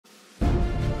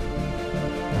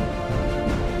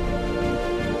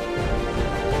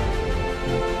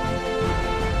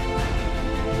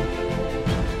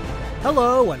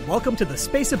Hello and welcome to the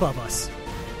Space Above Us,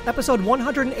 episode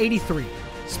 183,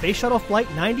 Space Shuttle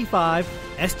Flight 95,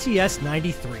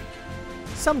 STS-93.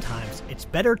 Sometimes it's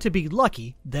better to be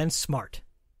lucky than smart.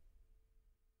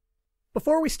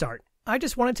 Before we start, I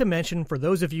just wanted to mention for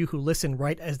those of you who listen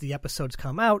right as the episodes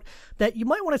come out that you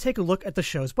might want to take a look at the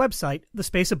show's website,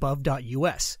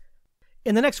 thespaceabove.us.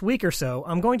 In the next week or so,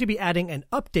 I'm going to be adding an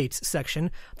updates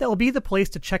section that will be the place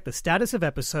to check the status of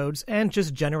episodes and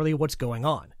just generally what's going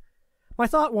on. My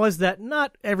thought was that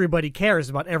not everybody cares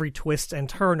about every twist and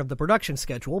turn of the production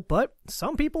schedule, but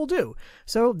some people do,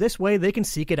 so this way they can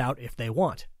seek it out if they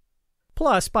want.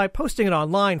 Plus, by posting it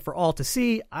online for all to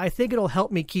see, I think it'll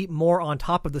help me keep more on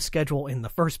top of the schedule in the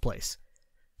first place.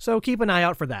 So keep an eye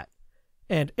out for that.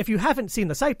 And if you haven't seen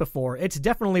the site before, it's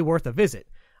definitely worth a visit.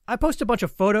 I post a bunch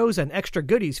of photos and extra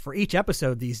goodies for each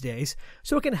episode these days,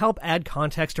 so it can help add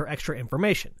context or extra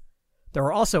information. There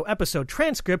are also episode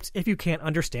transcripts if you can't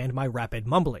understand my rapid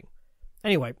mumbling.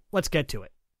 Anyway, let's get to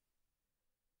it.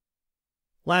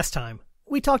 Last time,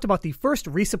 we talked about the first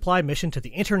resupply mission to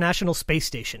the International Space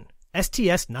Station,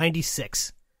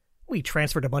 STS-96. We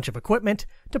transferred a bunch of equipment,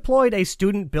 deployed a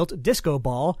student-built disco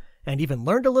ball, and even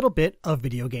learned a little bit of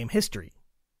video game history.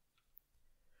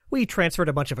 We transferred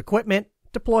a bunch of equipment,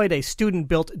 deployed a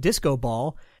student-built disco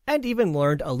ball, and even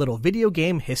learned a little video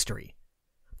game history.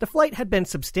 The flight had been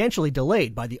substantially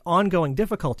delayed by the ongoing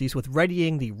difficulties with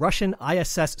readying the Russian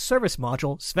ISS service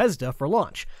module Zvezda for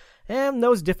launch, and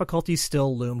those difficulties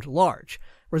still loomed large,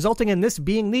 resulting in this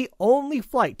being the only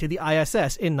flight to the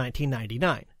ISS in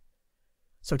 1999.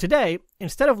 So today,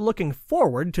 instead of looking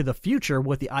forward to the future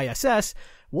with the ISS,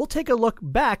 we'll take a look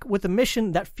back with a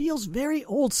mission that feels very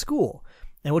old school,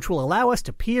 and which will allow us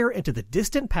to peer into the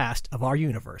distant past of our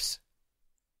universe.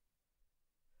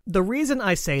 The reason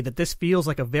I say that this feels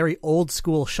like a very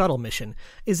old-school shuttle mission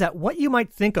is that what you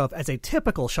might think of as a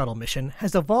typical shuttle mission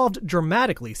has evolved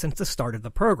dramatically since the start of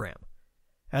the program.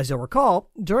 As you'll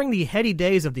recall, during the heady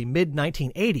days of the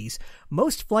mid-1980s,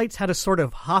 most flights had a sort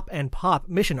of hop-and-pop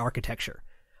mission architecture.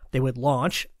 They would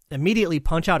launch, immediately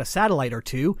punch out a satellite or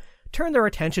two, turn their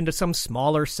attention to some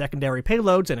smaller secondary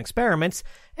payloads and experiments,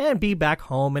 and be back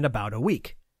home in about a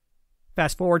week.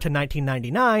 Fast forward to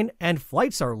 1999, and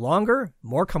flights are longer,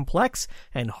 more complex,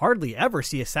 and hardly ever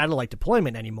see a satellite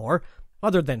deployment anymore,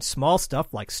 other than small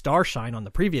stuff like starshine on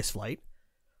the previous flight.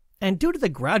 And due to the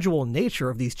gradual nature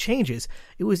of these changes,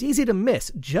 it was easy to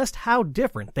miss just how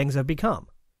different things have become.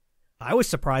 I was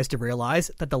surprised to realize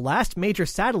that the last major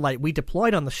satellite we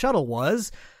deployed on the shuttle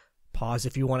was, pause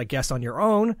if you want to guess on your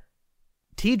own,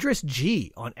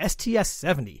 TDRS-G on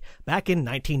STS-70 back in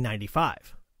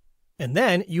 1995. And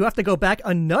then you have to go back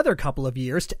another couple of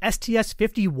years to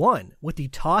STS-51 with the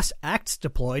TOS-ACTS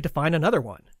deployed to find another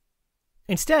one.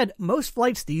 Instead, most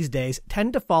flights these days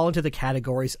tend to fall into the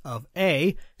categories of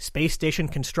A. Space Station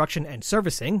Construction and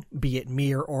Servicing, be it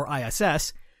Mir or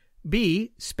ISS,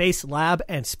 B. Space Lab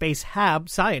and Space Hab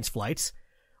science flights,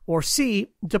 or C.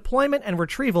 Deployment and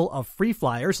retrieval of free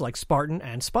flyers like Spartan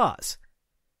and SPAs.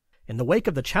 In the wake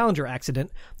of the Challenger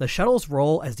accident, the shuttle's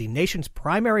role as the nation's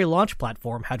primary launch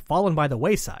platform had fallen by the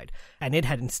wayside, and it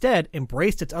had instead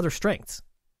embraced its other strengths.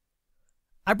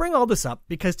 I bring all this up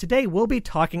because today we'll be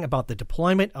talking about the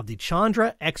deployment of the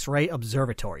Chandra X-ray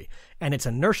Observatory and its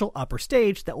inertial upper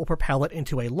stage that will propel it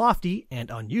into a lofty and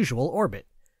unusual orbit.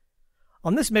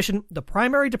 On this mission, the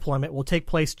primary deployment will take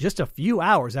place just a few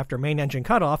hours after main engine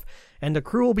cutoff, and the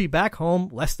crew will be back home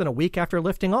less than a week after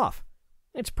lifting off.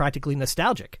 It's practically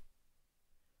nostalgic.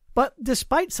 But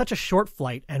despite such a short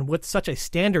flight and with such a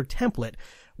standard template,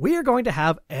 we are going to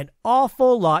have an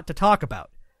awful lot to talk about.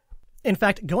 In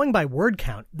fact, going by word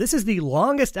count, this is the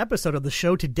longest episode of the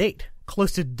show to date,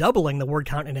 close to doubling the word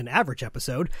count in an average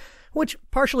episode, which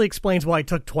partially explains why it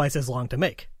took twice as long to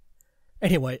make.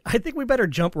 Anyway, I think we better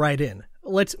jump right in.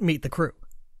 Let's meet the crew.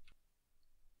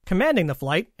 Commanding the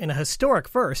flight, in a historic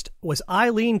first, was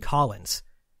Eileen Collins.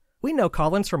 We know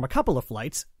Collins from a couple of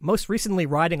flights, most recently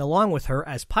riding along with her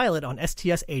as pilot on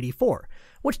STS-84,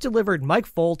 which delivered Mike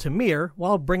Foale to Mir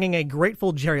while bringing a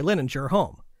grateful Jerry Linenger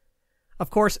home. Of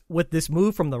course, with this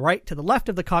move from the right to the left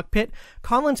of the cockpit,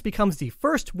 Collins becomes the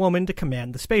first woman to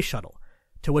command the space shuttle,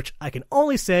 to which I can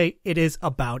only say it is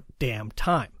about damn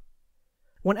time.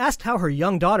 When asked how her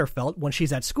young daughter felt when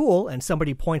she's at school and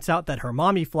somebody points out that her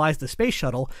mommy flies the space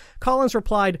shuttle, Collins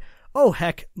replied, "Oh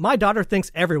heck, my daughter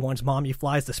thinks everyone's mommy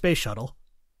flies the space shuttle."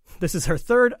 This is her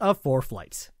third of 4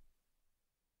 flights.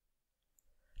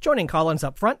 Joining Collins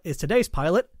up front is today's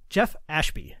pilot, Jeff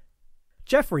Ashby.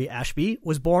 Jeffrey Ashby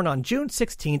was born on June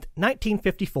 16,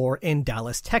 1954 in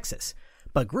Dallas, Texas,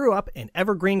 but grew up in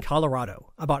Evergreen,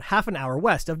 Colorado, about half an hour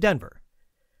west of Denver.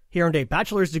 He earned a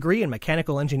bachelor's degree in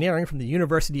mechanical engineering from the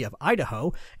University of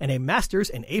Idaho and a master's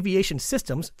in aviation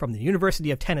systems from the University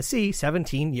of Tennessee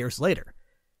 17 years later.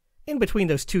 In between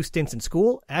those two stints in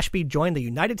school, Ashby joined the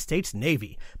United States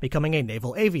Navy, becoming a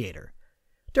naval aviator.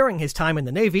 During his time in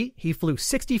the Navy, he flew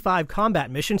 65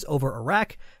 combat missions over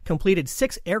Iraq, completed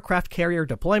 6 aircraft carrier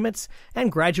deployments,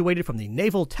 and graduated from the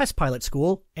Naval Test Pilot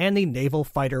School and the Naval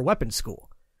Fighter Weapons School.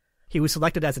 He was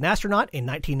selected as an astronaut in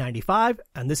 1995,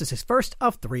 and this is his first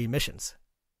of 3 missions.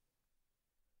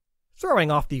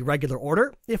 Throwing off the regular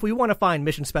order, if we want to find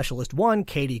Mission Specialist 1,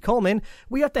 Katie Coleman,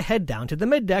 we have to head down to the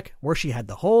middeck, where she had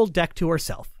the whole deck to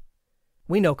herself.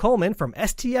 We know Coleman from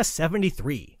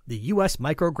STS-93, the U.S.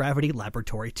 Microgravity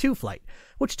Laboratory 2 flight,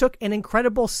 which took an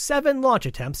incredible 7 launch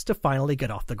attempts to finally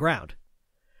get off the ground.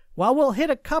 While we'll hit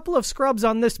a couple of scrubs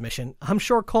on this mission, I'm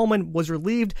sure Coleman was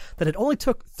relieved that it only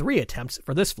took 3 attempts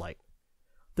for this flight.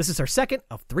 This is her second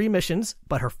of 3 missions,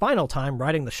 but her final time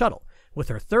riding the shuttle, with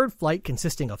her third flight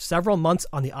consisting of several months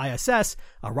on the ISS,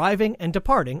 arriving and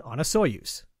departing on a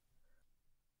Soyuz.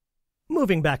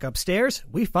 Moving back upstairs,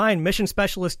 we find Mission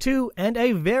Specialist 2 and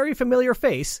a very familiar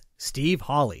face, Steve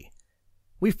Hawley.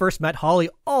 We first met Hawley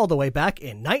all the way back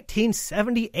in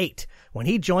 1978, when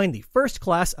he joined the first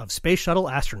class of Space Shuttle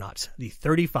astronauts, the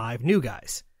 35 new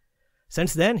guys.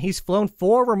 Since then, he's flown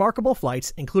 4 remarkable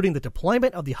flights, including the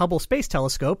deployment of the Hubble Space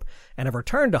Telescope and a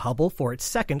return to Hubble for its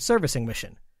second servicing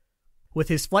mission. With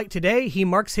his flight today, he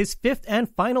marks his 5th and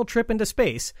final trip into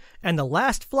space, and the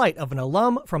last flight of an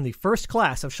alum from the first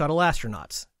class of shuttle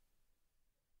astronauts.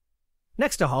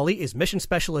 Next to Hawley is Mission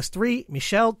Specialist 3,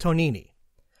 Michel Tonini.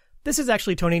 This is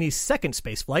actually Tonini's second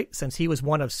spaceflight, since he was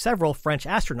one of several French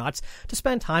astronauts to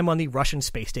spend time on the Russian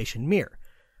space station Mir.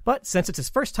 But since it's his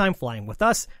first time flying with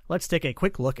us, let's take a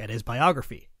quick look at his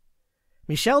biography.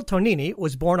 Michel Tonini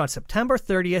was born on September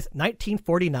 30th,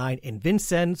 1949 in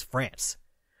Vincennes, France.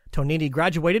 Tonini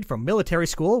graduated from military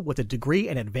school with a degree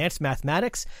in advanced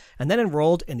mathematics and then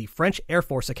enrolled in the French Air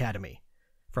Force Academy.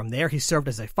 From there, he served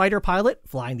as a fighter pilot,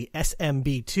 flying the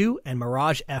SMB-2 and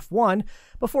Mirage F-1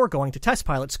 before going to test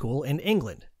pilot school in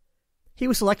England. He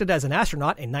was selected as an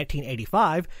astronaut in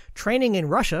 1985, training in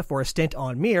Russia for a stint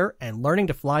on Mir and learning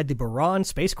to fly the Buran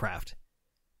spacecraft.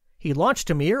 He launched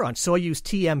to Mir on Soyuz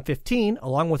TM-15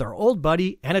 along with our old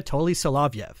buddy Anatoly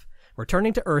Solovyev,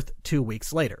 returning to Earth 2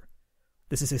 weeks later.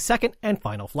 This is his second and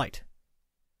final flight.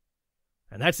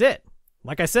 And that's it.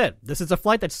 Like I said, this is a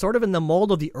flight that's sort of in the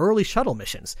mold of the early shuttle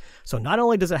missions, so not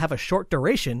only does it have a short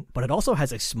duration, but it also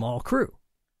has a small crew.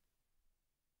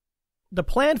 The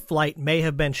planned flight may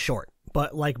have been short,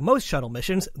 but like most shuttle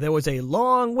missions, there was a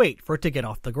long wait for it to get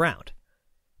off the ground.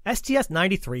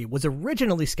 STS-93 was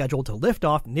originally scheduled to lift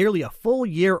off nearly a full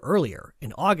year earlier,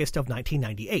 in August of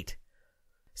 1998.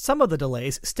 Some of the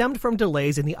delays stemmed from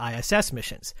delays in the ISS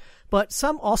missions, but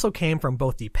some also came from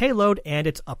both the payload and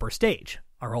its upper stage,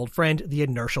 our old friend the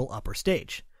inertial upper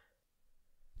stage.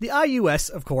 The IUS,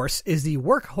 of course, is the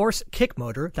workhorse kick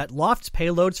motor that lofts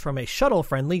payloads from a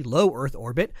shuttle-friendly low Earth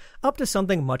orbit up to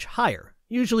something much higher,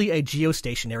 usually a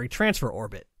geostationary transfer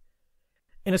orbit.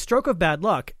 In a stroke of bad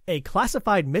luck, a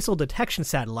classified missile detection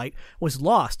satellite was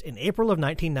lost in April of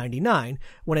 1999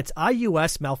 when its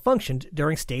IUS malfunctioned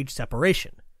during stage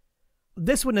separation.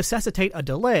 This would necessitate a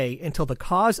delay until the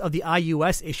cause of the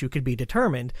IUS issue could be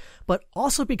determined, but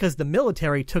also because the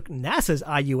military took NASA's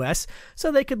IUS so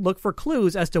they could look for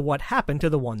clues as to what happened to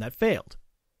the one that failed.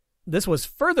 This was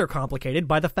further complicated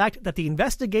by the fact that the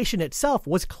investigation itself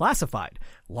was classified,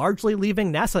 largely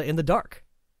leaving NASA in the dark.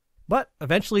 But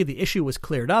eventually the issue was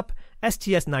cleared up,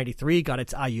 STS-93 got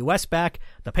its IUS back,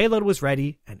 the payload was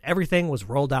ready, and everything was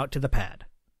rolled out to the pad.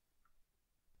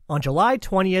 On July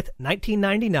 20th,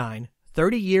 1999,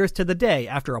 30 years to the day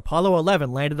after Apollo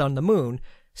 11 landed on the moon,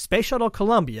 Space Shuttle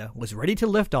Columbia was ready to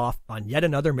lift off on yet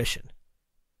another mission.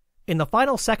 In the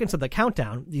final seconds of the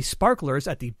countdown, the sparklers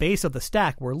at the base of the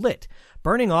stack were lit,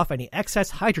 burning off any excess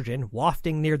hydrogen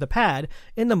wafting near the pad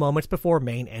in the moments before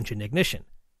main engine ignition.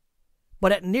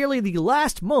 But at nearly the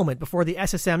last moment before the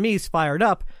SSMEs fired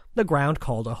up, the ground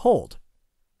called a hold.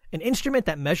 An instrument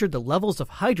that measured the levels of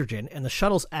hydrogen in the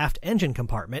shuttle's aft engine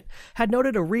compartment had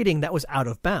noted a reading that was out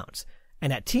of bounds,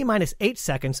 and at T-8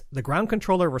 seconds, the ground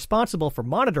controller responsible for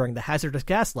monitoring the hazardous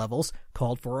gas levels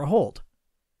called for a hold.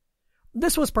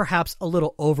 This was perhaps a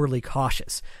little overly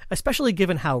cautious, especially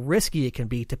given how risky it can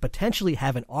be to potentially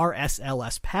have an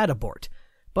RSLS pad abort.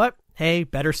 But hey,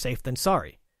 better safe than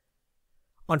sorry.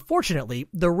 Unfortunately,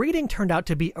 the reading turned out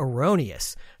to be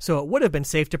erroneous, so it would have been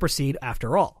safe to proceed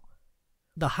after all.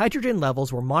 The hydrogen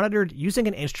levels were monitored using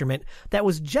an instrument that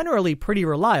was generally pretty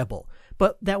reliable,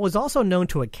 but that was also known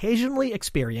to occasionally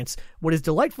experience what is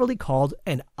delightfully called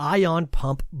an ion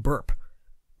pump burp.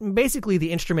 Basically,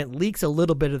 the instrument leaks a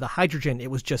little bit of the hydrogen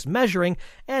it was just measuring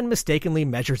and mistakenly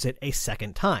measures it a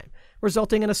second time,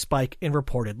 resulting in a spike in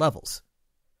reported levels.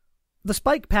 The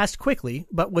spike passed quickly,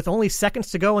 but with only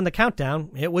seconds to go in the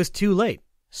countdown, it was too late.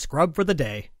 Scrub for the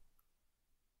day.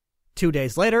 2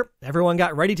 days later, everyone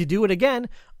got ready to do it again,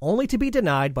 only to be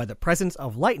denied by the presence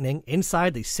of lightning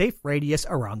inside the safe radius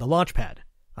around the launch pad.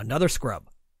 Another scrub.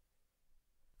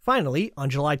 Finally, on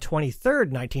July 23,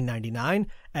 1999,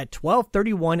 at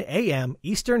 12:31 a.m.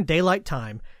 Eastern Daylight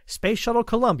Time, Space Shuttle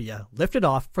Columbia lifted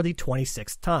off for the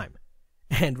 26th time.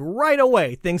 And right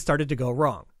away, things started to go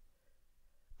wrong.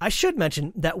 I should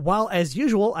mention that while, as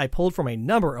usual, I pulled from a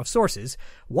number of sources,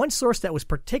 one source that was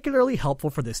particularly helpful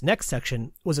for this next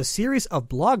section was a series of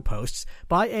blog posts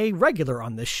by a regular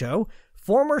on this show,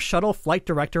 former shuttle flight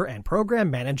director and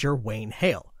program manager Wayne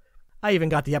Hale. I even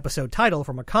got the episode title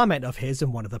from a comment of his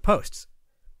in one of the posts.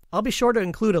 I'll be sure to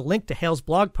include a link to Hale's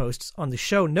blog posts on the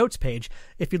show notes page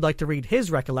if you'd like to read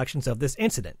his recollections of this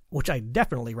incident, which I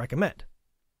definitely recommend.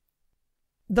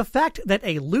 The fact that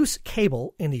a loose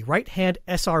cable in the right-hand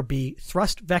SRB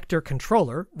thrust vector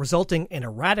controller, resulting in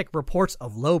erratic reports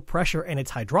of low pressure in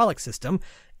its hydraulic system,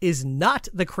 is not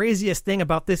the craziest thing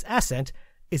about this ascent,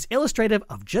 is illustrative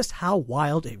of just how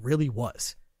wild it really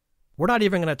was. We're not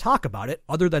even going to talk about it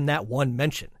other than that one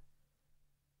mention.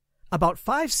 About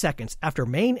 5 seconds after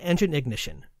main engine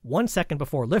ignition, 1 second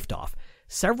before liftoff,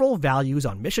 several values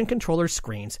on mission controller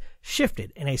screens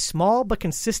shifted in a small but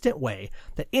consistent way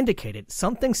that indicated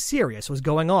something serious was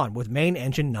going on with main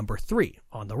engine number 3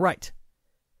 on the right.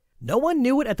 No one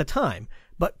knew it at the time,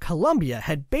 but Columbia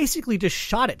had basically just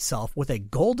shot itself with a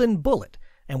golden bullet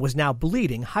and was now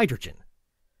bleeding hydrogen.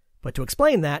 But to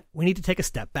explain that, we need to take a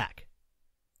step back.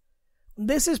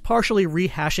 This is partially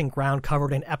rehashing ground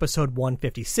covered in episode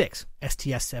 156,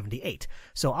 STS-93,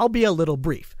 so I'll be a little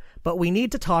brief, but we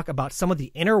need to talk about some of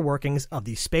the inner workings of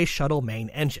the Space Shuttle Main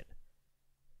Engine.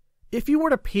 If you were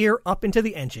to peer up into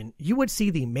the engine, you would see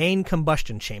the main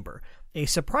combustion chamber, a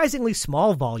surprisingly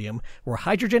small volume where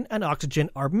hydrogen and oxygen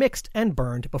are mixed and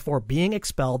burned before being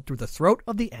expelled through the throat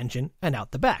of the engine and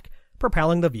out the back,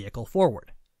 propelling the vehicle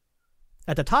forward.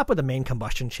 At the top of the main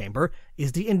combustion chamber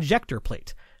is the injector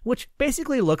plate, which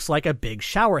basically looks like a big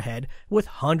shower head with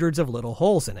hundreds of little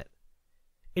holes in it.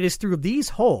 It is through these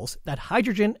holes that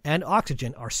hydrogen and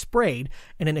oxygen are sprayed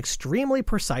in an extremely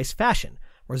precise fashion,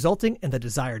 resulting in the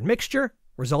desired mixture,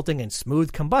 resulting in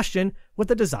smooth combustion with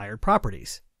the desired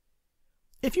properties.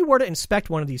 If you were to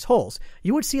inspect one of these holes,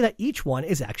 you would see that each one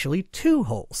is actually 2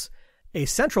 holes. A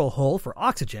central hole for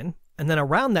oxygen, and then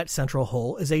around that central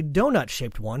hole is a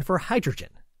donut-shaped one for hydrogen.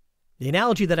 The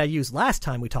analogy that I used last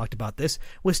time we talked about this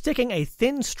was sticking a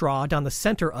thin straw down the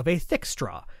center of a thick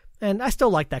straw, and I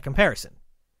still like that comparison.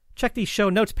 Check the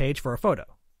show notes page for a photo.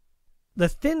 The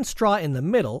thin straw in the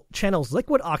middle channels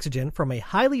liquid oxygen from a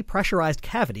highly pressurized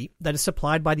cavity that is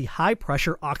supplied by the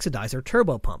high-pressure oxidizer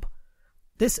turbopump.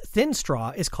 This thin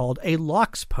straw is called a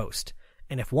LOX post,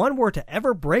 and if one were to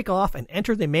ever break off and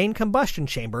enter the main combustion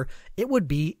chamber, it would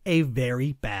be a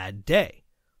very bad day.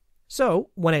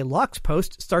 So, when a LOX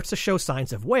post starts to show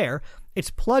signs of wear,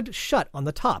 it's plugged shut on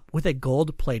the top with a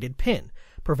gold-plated pin,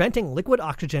 preventing liquid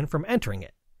oxygen from entering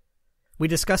it. We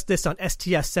discussed this on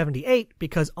STS-78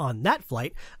 because on that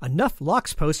flight, enough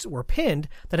LOX posts were pinned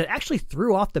that it actually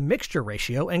threw off the mixture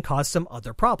ratio and caused some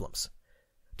other problems.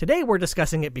 Today we're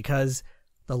discussing it because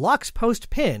the LOX post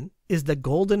pin is the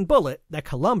golden bullet that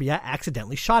Columbia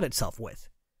accidentally shot itself with.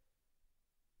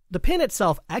 The pin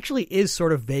itself actually is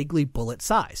sort of vaguely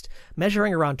bullet-sized,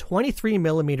 measuring around 23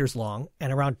 millimeters long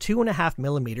and around 2.5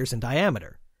 millimeters in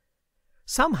diameter.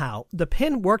 Somehow, the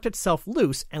pin worked itself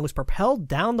loose and was propelled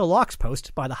down the LOX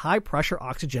post by the high-pressure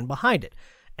oxygen behind it,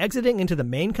 exiting into the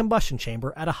main combustion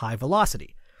chamber at a high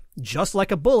velocity, just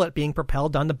like a bullet being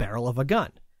propelled down the barrel of a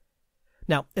gun.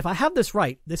 Now, if I have this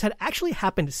right, this had actually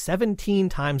happened 17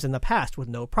 times in the past with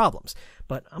no problems,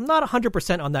 but I'm not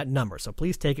 100% on that number, so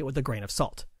please take it with a grain of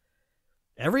salt.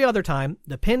 Every other time,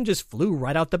 the pin just flew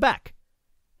right out the back.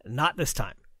 Not this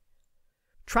time.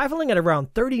 Traveling at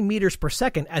around 30 meters per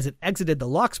second as it exited the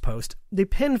LOX post, the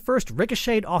pin first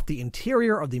ricocheted off the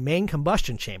interior of the main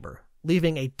combustion chamber,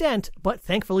 leaving a dent, but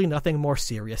thankfully nothing more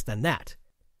serious than that.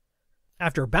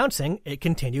 After bouncing, it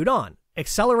continued on,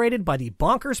 accelerated by the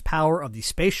bonkers power of the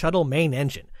Space Shuttle Main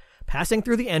Engine, passing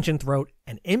through the engine throat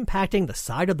and impacting the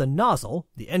side of the nozzle,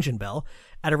 the engine bell,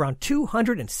 at around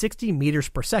 260 meters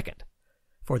per second.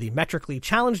 For the metrically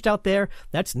challenged out there,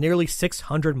 that's nearly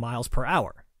 600 miles per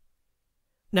hour.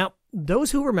 Now,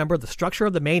 those who remember the structure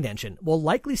of the main engine will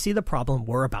likely see the problem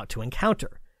we're about to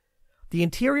encounter. The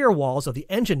interior walls of the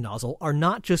engine nozzle are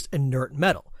not just inert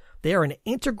metal, they are an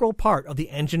integral part of the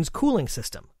engine's cooling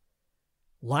system.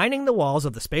 Lining the walls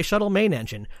of the Space Shuttle Main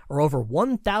Engine are over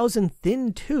 1,000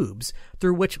 thin tubes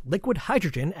through which liquid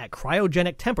hydrogen at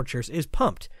cryogenic temperatures is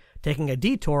pumped, taking a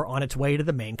detour on its way to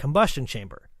the main combustion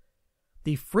chamber.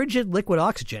 The frigid liquid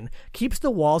oxygen keeps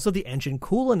the walls of the engine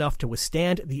cool enough to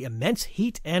withstand the immense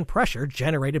heat and pressure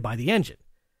generated by the engine.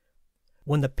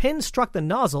 When the pin struck the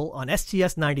nozzle on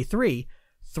STS-93,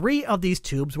 3 of these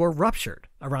tubes were ruptured,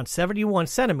 around 71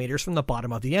 centimeters from the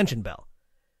bottom of the engine bell.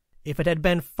 If it had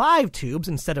been 5 tubes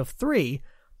instead of 3,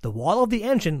 the wall of the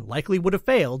engine likely would have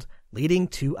failed, leading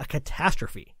to a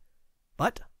catastrophe.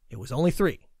 But it was only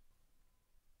 3.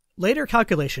 Later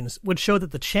calculations would show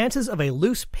that the chances of a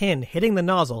loose pin hitting the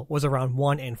nozzle was around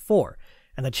 1 in 4,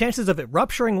 and the chances of it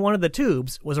rupturing one of the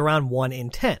tubes was around 1 in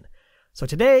 10. So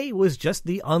today was just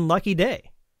the unlucky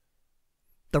day.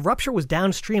 The rupture was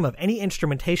downstream of any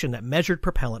instrumentation that measured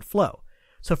propellant flow,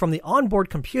 so from the onboard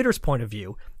computer's point of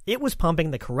view, it was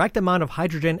pumping the correct amount of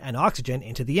hydrogen and oxygen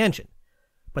into the engine.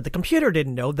 But the computer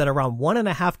didn't know that around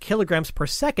 1.5 kilograms per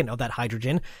second of that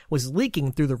hydrogen was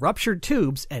leaking through the ruptured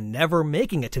tubes and never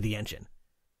making it to the engine.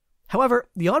 However,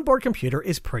 the onboard computer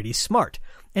is pretty smart,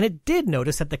 and it did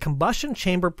notice that the combustion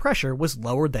chamber pressure was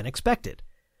lower than expected.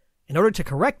 In order to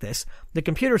correct this, the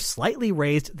computer slightly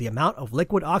raised the amount of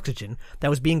liquid oxygen that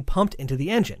was being pumped into the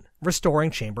engine, restoring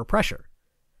chamber pressure.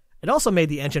 It also made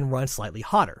the engine run slightly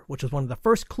hotter, which was one of the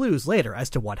first clues later as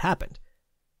to what happened.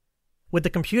 With the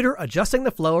computer adjusting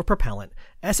the flow of propellant,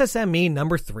 SSME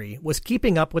number 3 was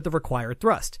keeping up with the required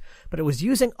thrust, but it was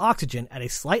using oxygen at a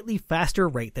slightly faster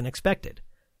rate than expected.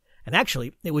 And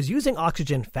actually, it was using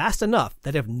oxygen fast enough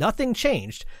that if nothing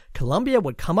changed, Columbia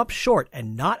would come up short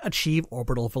and not achieve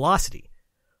orbital velocity.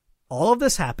 All of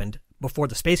this happened before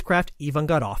the spacecraft even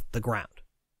got off the ground.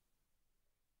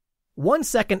 1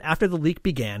 second after the leak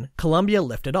began, Columbia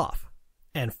lifted off.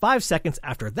 And 5 seconds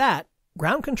after that,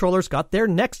 ground controllers got their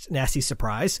next nasty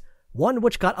surprise, one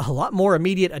which got a lot more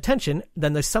immediate attention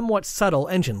than the somewhat subtle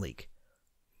engine leak.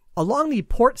 Along the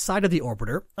port side of the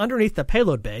orbiter, underneath the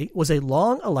payload bay, was a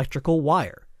long electrical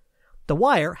wire. The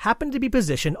wire happened to be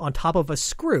positioned on top of a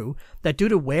screw that, due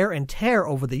to wear and tear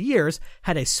over the years,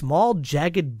 had a small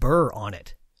jagged burr on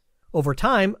it. Over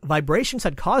time, vibrations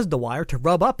had caused the wire to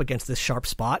rub up against this sharp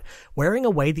spot, wearing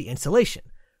away the insulation.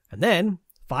 And then,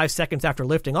 5 seconds after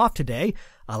lifting off today,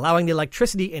 allowing the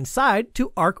electricity inside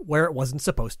to arc where it wasn't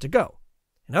supposed to go.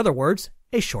 In other words,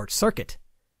 a short circuit.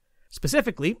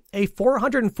 Specifically, a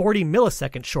 440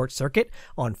 millisecond short circuit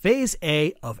on phase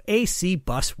A of AC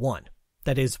bus 1.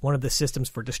 That is one of the systems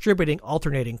for distributing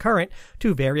alternating current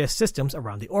to various systems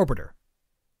around the orbiter.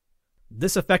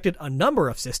 This affected a number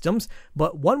of systems,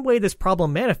 but one way this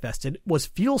problem manifested was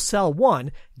fuel cell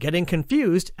 1 getting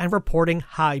confused and reporting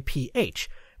high pH,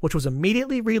 which was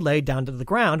immediately relayed down to the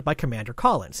ground by Commander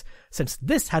Collins, since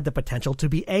this had the potential to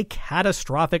be a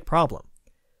catastrophic problem.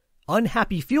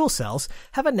 Unhappy fuel cells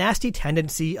have a nasty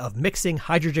tendency of mixing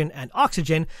hydrogen and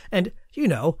oxygen and,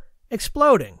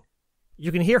 exploding.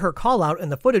 You can hear her call out in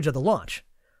the footage of the launch.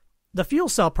 The fuel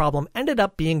cell problem ended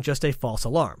up being just a false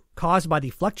alarm, caused by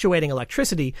the fluctuating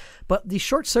electricity, but the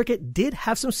short circuit did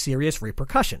have some serious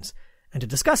repercussions, and to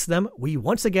discuss them, we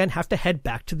once again have to head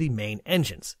back to the main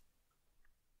engines.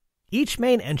 Each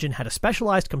main engine had a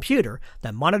specialized computer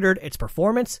that monitored its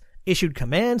performance, issued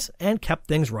commands, and kept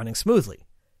things running smoothly.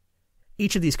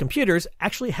 Each of these computers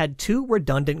actually had 2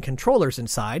 redundant controllers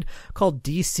inside called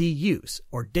DCUs,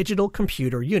 or Digital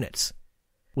Computer Units.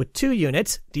 With 2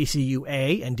 units,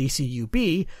 DCU-A and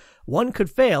DCU-B, one could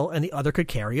fail and the other could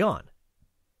carry on.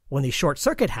 When the short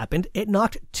circuit happened, it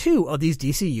knocked 2 of these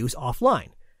DCUs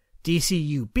offline.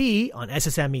 DCU-B on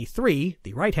SSME-3,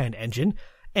 the right-hand engine,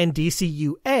 and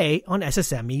DCU-A on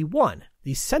SSME-1,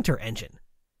 the center engine.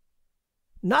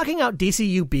 Knocking out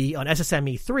DCU-B on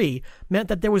SSME-3 meant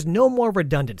that there was no more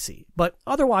redundancy, but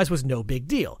otherwise was no big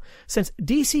deal, since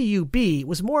DCU-B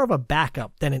was more of a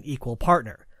backup than an equal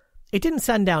partner. It didn't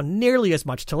send down nearly as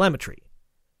much telemetry.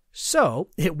 So,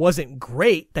 it wasn't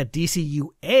great that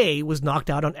DCU-A was knocked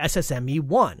out on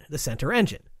SSME-1, the center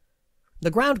engine.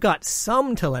 The ground got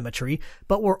some telemetry,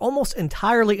 but were almost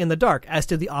entirely in the dark as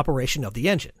to the operation of the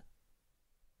engine.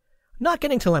 Not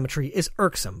getting telemetry is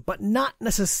irksome, but not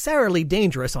necessarily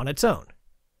dangerous on its own.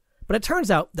 But it turns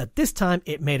out that this time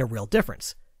it made a real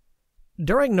difference.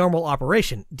 During normal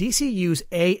operation, DCUs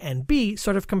A and B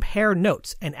sort of compare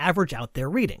notes and average out their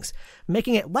readings,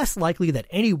 making it less likely that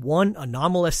any one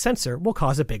anomalous sensor will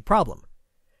cause a big problem.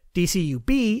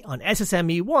 DCU-B on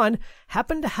SSME-1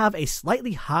 happened to have a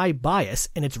slightly high bias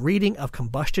in its reading of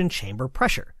combustion chamber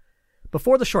pressure.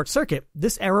 Before the short circuit,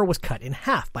 this error was cut in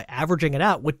half by averaging it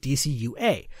out with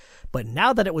DCU-A, but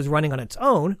now that it was running on its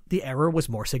own, the error was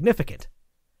more significant.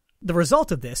 The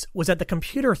result of this was that the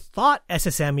computer thought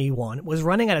SSME-1 was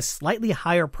running at a slightly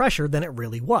higher pressure than it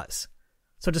really was.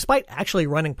 So despite actually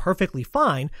running perfectly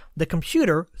fine, the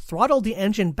computer throttled the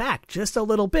engine back just a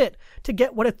little bit to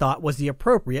get what it thought was the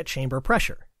appropriate chamber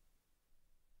pressure.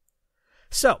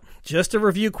 So, just to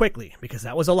review quickly, because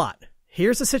that was a lot,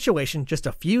 here's the situation just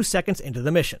a few seconds into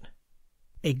the mission.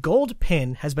 A gold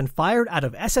pin has been fired out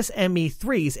of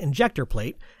SSME-3's injector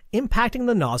plate, impacting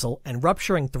the nozzle and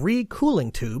rupturing 3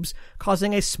 cooling tubes,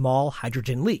 causing a small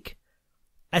hydrogen leak.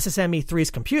 SSME-3's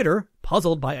computer,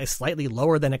 puzzled by a slightly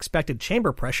lower than expected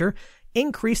chamber pressure,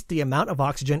 increased the amount of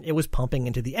oxygen it was pumping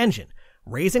into the engine,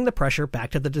 raising the pressure back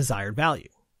to the desired value.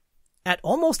 At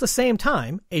almost the same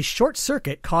time, a short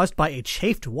circuit caused by a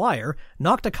chafed wire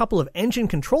knocked a couple of engine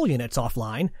control units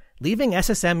offline, leaving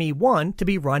SSME-1 to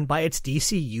be run by its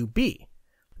DCU-B.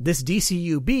 This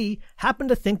DCU-B happened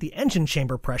to think the engine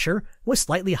chamber pressure was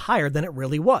slightly higher than it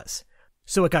really was,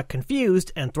 so it got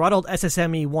confused and throttled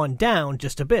SSME-1 down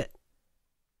just a bit.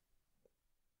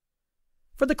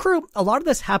 For the crew, a lot of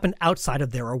this happened outside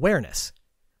of their awareness.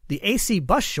 The AC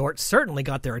bus short certainly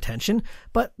got their attention,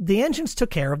 but the engines took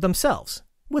care of themselves,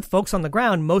 with folks on the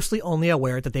ground mostly only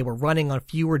aware that they were running on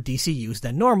fewer DCUs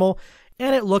than normal,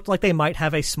 and it looked like they might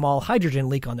have a small hydrogen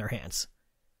leak on their hands.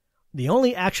 The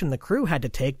only action the crew had to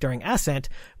take during ascent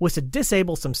was to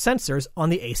disable some sensors on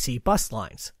the AC bus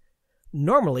lines.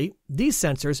 Normally, these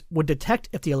sensors would detect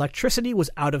if the electricity was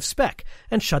out of spec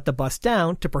and shut the bus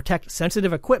down to protect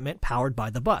sensitive equipment powered by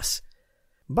the bus.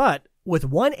 But with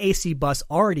one AC bus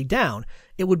already down,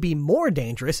 it would be more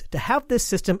dangerous to have this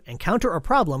system encounter a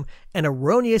problem and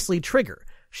erroneously trigger,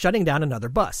 shutting down another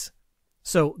bus.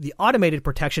 So the automated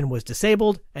protection was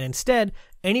disabled, and instead,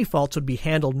 any faults would be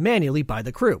handled manually by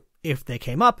the crew, if they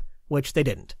came up, which they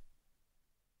didn't.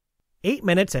 8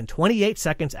 minutes and 28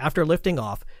 seconds after lifting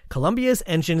off, Columbia's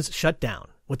engines shut down,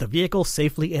 with the vehicle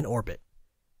safely in orbit.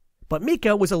 But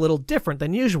MECO was a little different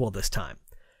than usual this time.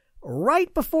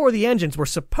 Right before the engines were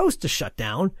supposed to shut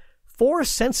down, 4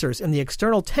 sensors in the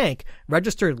external tank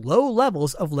registered low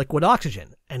levels of liquid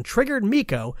oxygen and triggered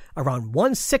MECO around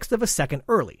 1/6 of a second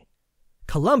early.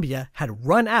 Columbia had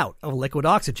run out of liquid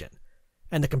oxygen,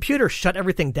 and the computer shut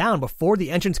everything down before the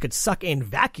engines could suck in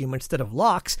vacuum instead of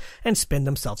LOX and spin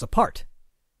themselves apart.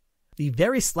 The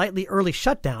very slightly early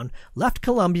shutdown left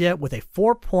Columbia with a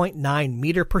 4.9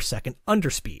 meter per second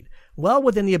underspeed, well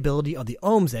within the ability of the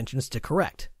OMS engines to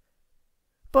correct.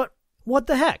 But what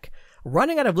the heck?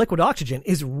 Running out of liquid oxygen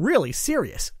is really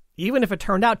serious, even if it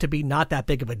turned out to be not that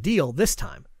big of a deal this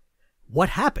time. What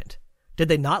happened? Did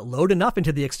they not load enough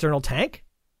into the external tank?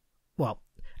 Well,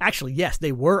 actually, yes,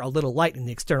 they were a little light in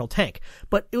the external tank,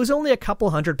 but it was only a couple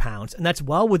 100 pounds, and that's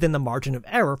well within the margin of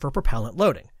error for propellant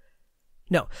loading.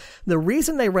 No, the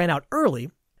reason they ran out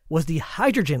early was the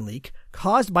hydrogen leak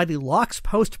caused by the LOX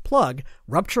post plug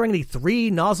rupturing the 3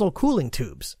 nozzle cooling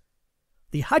tubes.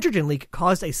 The hydrogen leak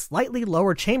caused a slightly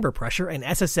lower chamber pressure in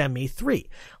SSME-3,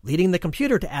 leading the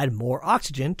computer to add more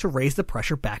oxygen to raise the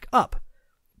pressure back up.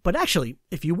 But actually,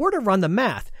 if you were to run the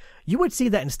math, you would see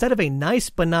that instead of a nice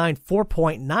benign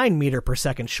 4.9 meter per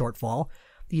second shortfall,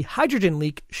 the hydrogen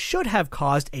leak should have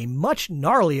caused a much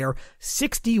gnarlier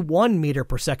 61 meter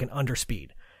per second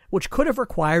underspeed, which could have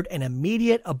required an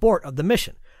immediate abort of the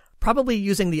mission, probably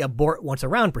using the abort once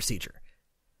around procedure.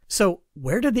 So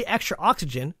where did the extra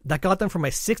oxygen that got them from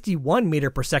a 61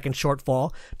 meter per second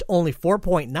shortfall to only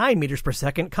 4.9 meters per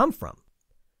second come from?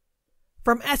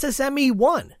 From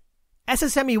SSME-1.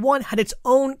 SSME-1 had its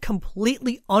own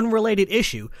completely unrelated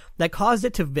issue that caused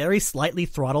it to very slightly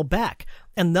throttle back,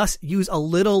 and thus use a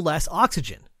little less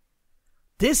oxygen.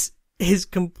 This is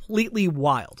completely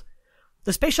wild.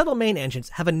 The Space Shuttle Main Engines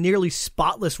have a nearly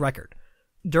spotless record.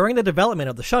 During the development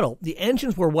of the shuttle, the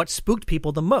engines were what spooked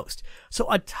people the most, so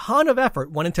a ton of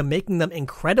effort went into making them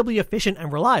incredibly efficient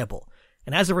and reliable,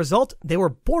 and as a result, they were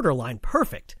borderline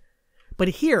perfect. But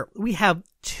here, we have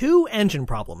 2 engine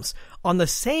problems on the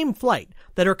same flight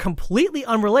that are completely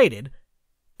unrelated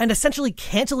and essentially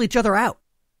cancel each other out.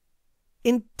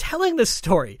 In telling this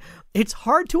story, it's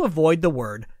hard to avoid the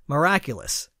word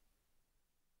miraculous.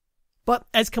 But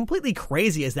as completely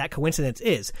crazy as that coincidence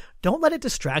is, don't let it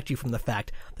distract you from the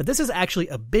fact that this is actually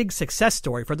a big success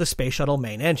story for the Space Shuttle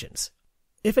Main Engines.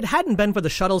 If it hadn't been for the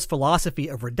shuttle's philosophy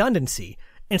of redundancy,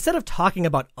 instead of talking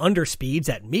about underspeeds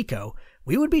at MECO,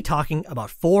 we would be talking about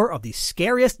 4 of the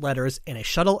scariest letters in a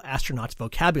shuttle astronaut's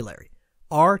vocabulary: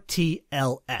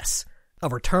 RTLS, a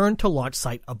Return to Launch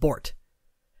Site Abort.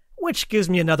 Which gives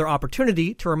me another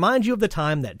opportunity to remind you of the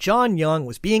time that John Young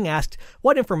was being asked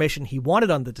what information he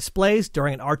wanted on the displays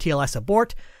during an RTLS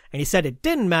abort, and he said it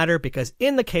didn't matter because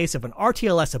in the case of an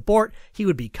RTLS abort, he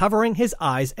would be covering his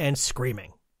eyes and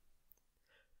screaming.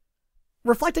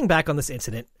 Reflecting back on this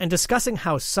incident and discussing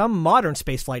how some modern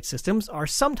spaceflight systems are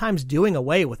sometimes doing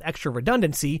away with extra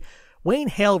redundancy, Wayne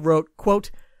Hale wrote,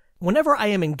 quote, "Whenever I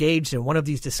am engaged in one of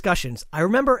these discussions, I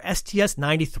remember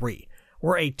STS-93,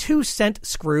 where a 2-cent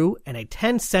screw and a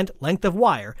 10-cent length of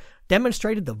wire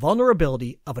demonstrated the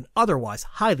vulnerability of an otherwise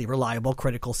highly reliable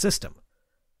critical system."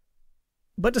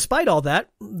 But despite all that,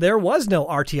 there was no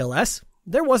RTLS.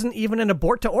 There wasn't even an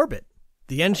abort to orbit.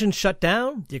 The engine shut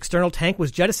down, the external tank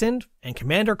was jettisoned, and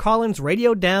Commander Collins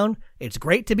radioed down, "It's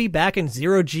great to be back in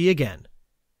zero-G again."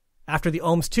 After the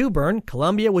OMS 2 burn,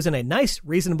 Columbia was in a nice,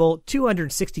 reasonable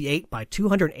 268 by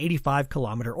 285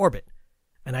 kilometer orbit.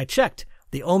 And I checked,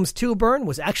 the OMS 2 burn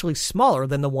was actually smaller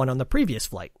than the one on the previous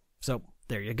flight. So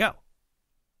there you go.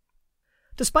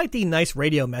 Despite the nice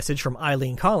radio message from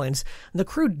Eileen Collins, the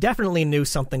crew definitely knew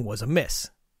something was amiss.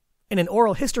 In an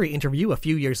oral history interview a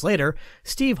few years later,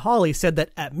 Steve Hawley said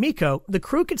that at MECO, the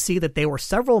crew could see that they were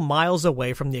several miles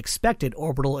away from the expected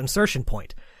orbital insertion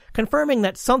point, confirming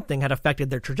that something had affected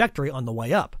their trajectory on the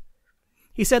way up.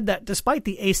 He said that despite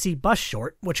the AC bus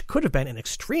short, which could have been an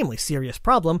extremely serious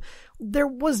problem, there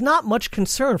was not much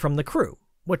concern from the crew,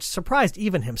 which surprised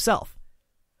even himself.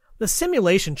 The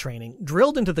simulation training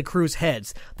drilled into the crew's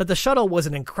heads that the shuttle was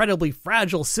an incredibly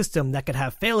fragile system that could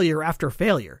have failure after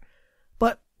failure.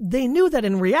 But they knew that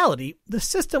in reality, the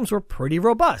systems were pretty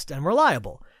robust and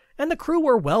reliable, and the crew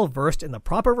were well versed in the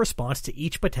proper response to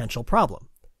each potential problem.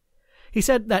 He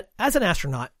said that as an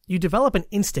astronaut, you develop an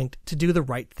instinct to do the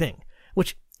right thing,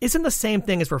 which isn't the same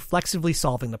thing as reflexively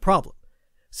solving the problem.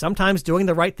 Sometimes doing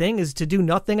the right thing is to do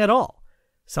nothing at all.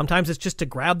 Sometimes it's just to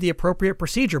grab the appropriate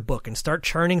procedure book and start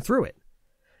churning through it.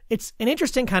 It's an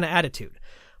interesting kind of attitude.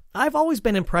 I've always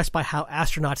been impressed by how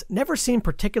astronauts never seem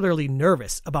particularly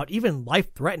nervous about even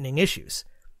life-threatening issues.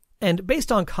 And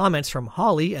based on comments from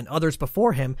Hawley and others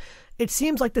before him, it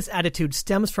seems like this attitude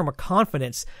stems from a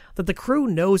confidence that the crew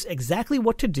knows exactly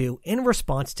what to do in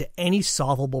response to any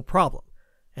solvable problem.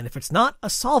 And if it's not a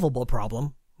solvable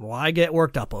problem, why get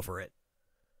worked up over it?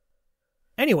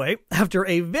 Anyway, after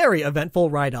a very eventful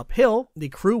ride uphill, the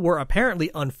crew were apparently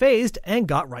unfazed and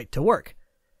got right to work.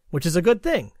 Which is a good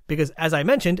thing, because as I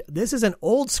mentioned, this is an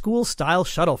old-school style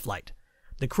shuttle flight.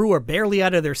 The crew were barely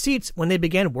out of their seats when they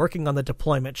began working on the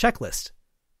deployment checklist.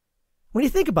 When you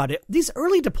think about it, these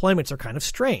early deployments are kind of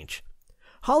strange.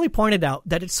 Hawley pointed out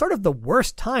that it's sort of the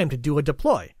worst time to do a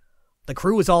deploy. The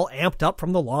crew is all amped up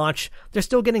from the launch, they're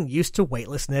still getting used to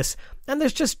weightlessness, and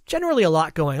there's just generally a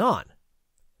lot going on.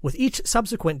 With each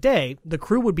subsequent day, the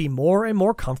crew would be more and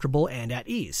more comfortable and at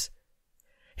ease.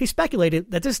 He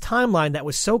speculated that this timeline that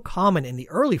was so common in the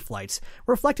early flights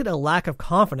reflected a lack of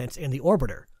confidence in the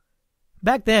orbiter.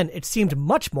 Back then, it seemed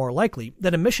much more likely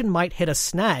that a mission might hit a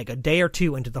snag a day or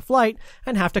two into the flight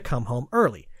and have to come home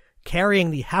early, carrying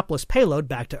the hapless payload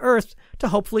back to Earth to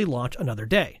hopefully launch another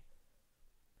day.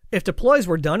 If deploys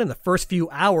were done in the first few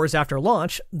hours after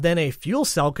launch, then a fuel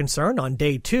cell concern on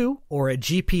day 2 or a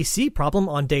GPC problem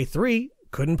on day 3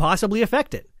 couldn't possibly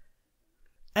affect it.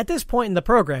 At this point in the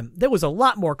program, there was a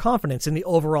lot more confidence in the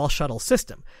overall shuttle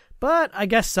system, but I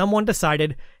guess someone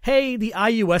decided, hey, the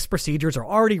IUS procedures are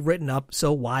already written up,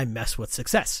 so why mess with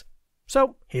success?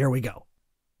 So here we go.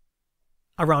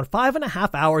 Around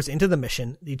 5.5 hours into the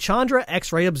mission, the Chandra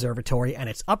X-ray Observatory and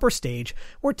its upper stage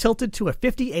were tilted to a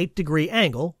 58-degree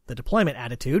angle, the deployment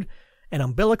attitude, and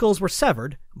umbilicals were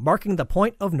severed, marking the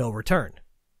point of no return.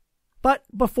 But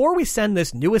before we send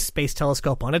this newest space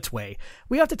telescope on its way,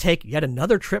 we have to take yet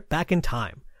another trip back in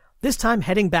time, this time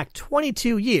heading back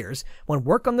 22 years when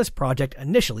work on this project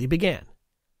initially began.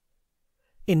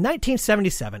 In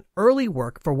 1977, early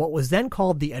work for what was then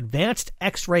called the Advanced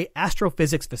X-ray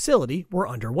Astrophysics Facility were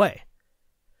underway.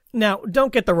 Now,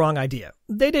 don't get the wrong idea.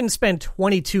 They didn't spend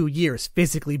 22 years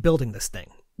physically building this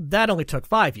thing. That only took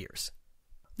 5 years.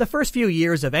 The first few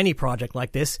years of any project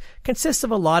like this consists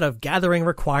of a lot of gathering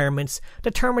requirements,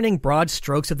 determining broad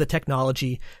strokes of the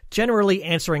technology, generally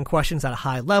answering questions at a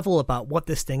high level about what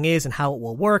this thing is and how it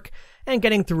will work, and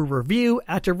getting through review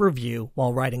after review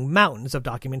while writing mountains of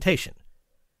documentation.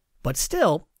 But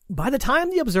still, by the time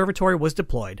the observatory was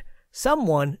deployed,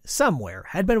 someone, somewhere,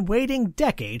 had been waiting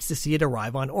decades to see it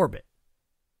arrive on orbit.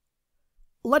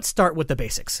 Let's start with the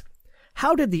basics.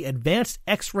 How did the Advanced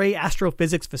X-ray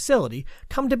Astrophysics Facility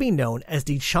come to be known as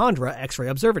the Chandra X-ray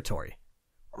Observatory?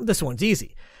 This one's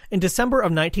easy. In December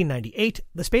of 1998,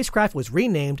 the spacecraft was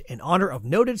renamed in honor of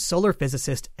noted solar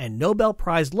physicist and Nobel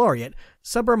Prize laureate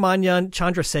Subrahmanyan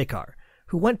Chandrasekhar,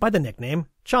 who went by the nickname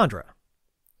Chandra.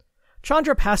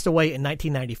 Chandra passed away in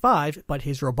 1995, but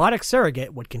his robotic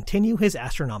surrogate would continue his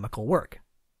astronomical work.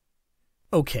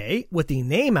 Okay, with the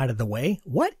name out of the way,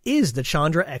 what is the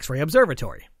Chandra X-ray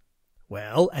Observatory?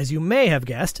 Well, as you may have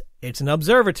guessed, it's an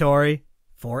observatory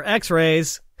for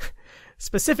X-rays.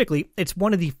 Specifically, it's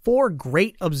one of the 4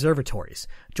 great observatories,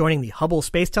 joining the Hubble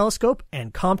Space Telescope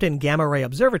and Compton Gamma Ray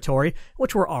Observatory,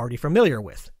 which we're already familiar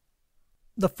with.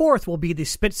 The 4th will be the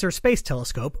Spitzer Space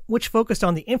Telescope, which focused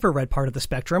on the infrared part of the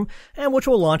spectrum, and which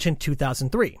will launch in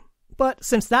 2003. But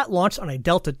since that launched on a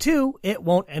Delta II, it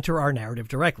won't enter our narrative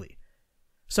directly.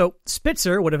 So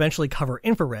Spitzer would eventually cover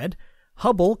infrared,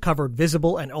 Hubble covered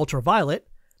visible and ultraviolet,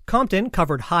 Compton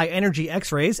covered high-energy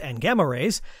X-rays and gamma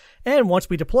rays, and once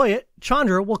we deploy it,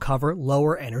 Chandra will cover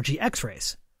lower-energy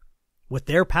X-rays. With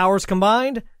their powers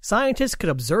combined, scientists could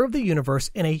observe the universe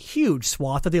in a huge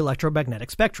swath of the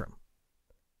electromagnetic spectrum.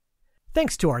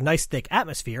 Thanks to our nice thick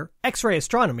atmosphere, X-ray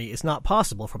astronomy is not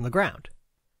possible from the ground.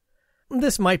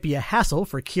 This might be a hassle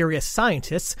for curious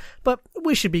scientists, but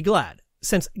we should be glad,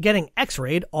 since getting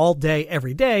X-rayed all day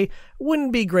every day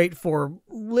wouldn't be great for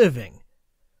living.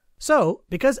 So,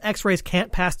 because X-rays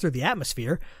can't pass through the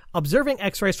atmosphere, observing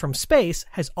X-rays from space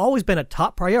has always been a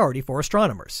top priority for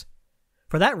astronomers.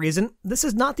 For that reason, this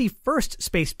is not the first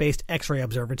space-based X-ray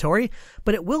observatory,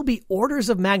 but it will be orders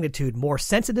of magnitude more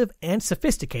sensitive and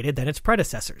sophisticated than its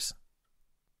predecessors.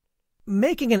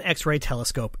 Making an X-ray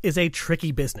telescope is a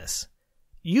tricky business.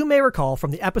 You may recall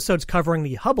from the episodes covering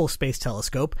the Hubble Space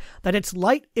Telescope that its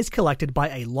light is collected by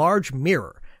a large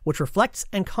mirror, which reflects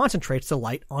and concentrates the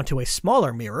light onto a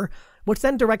smaller mirror, which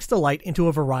then directs the light into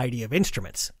a variety of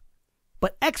instruments.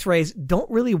 But X-rays don't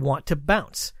really want to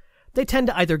bounce. They tend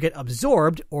to either get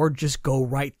absorbed or just go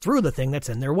right through the thing that's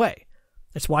in their way.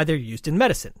 That's why they're used in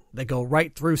medicine. They go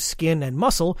right through skin and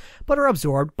muscle, but are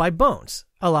absorbed by bones,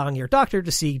 allowing your doctor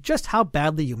to see just how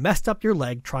badly you messed up your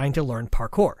leg trying to learn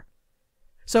parkour.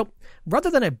 So, rather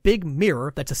than a big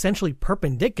mirror that's essentially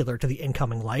perpendicular to the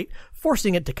incoming light,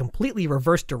 forcing it to completely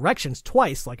reverse directions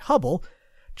twice like Hubble,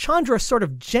 Chandra sort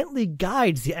of gently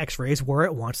guides the X-rays where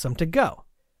it wants them to go.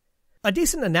 A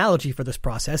decent analogy for this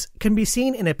process can be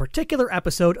seen in a particular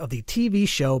episode of the TV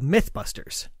show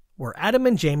Mythbusters, where Adam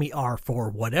and Jamie are, for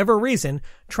whatever reason,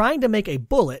 trying to make a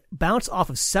bullet bounce off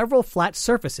of several flat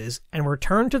surfaces and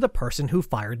return to the person who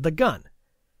fired the gun.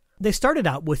 They started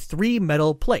out with 3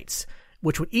 metal plates,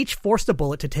 which would each force the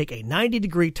bullet to take a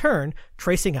 90-degree turn,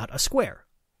 tracing out a square.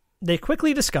 They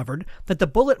quickly discovered that the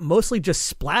bullet mostly just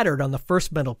splattered on the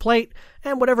first metal plate,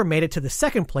 and whatever made it to the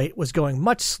second plate was going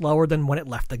much slower than when it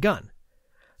left the gun.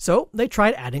 So they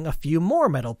tried adding a few more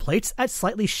metal plates at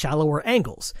slightly shallower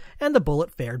angles, and the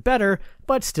bullet fared better,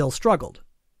 but still struggled.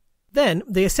 Then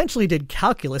they essentially did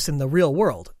calculus in the real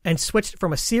world, and switched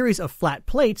from a series of flat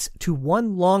plates to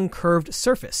one long curved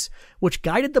surface, which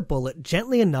guided the bullet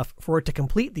gently enough for it to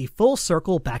complete the full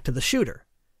circle back to the shooter.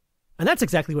 And that's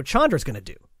exactly what Chandra's going to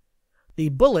do. The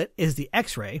bullet is the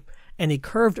X-ray, and the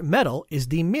curved metal is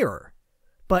the mirror.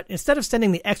 But instead of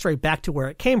sending the X-ray back to where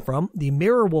it came from, the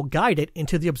mirror will guide it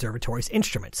into the observatory's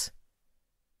instruments.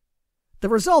 The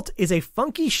result is a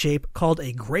funky shape called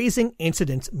a grazing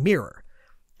incidence mirror.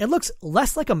 It looks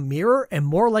less like a mirror and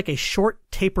more like a short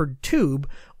tapered tube,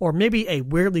 or maybe a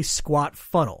weirdly squat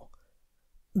funnel.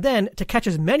 Then, to catch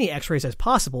as many X-rays as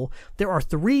possible, there are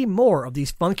 3 more of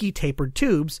these funky tapered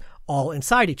tubes, all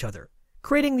inside each other,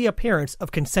 creating the appearance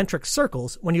of concentric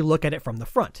circles when you look at it from the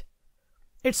front.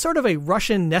 It's sort of a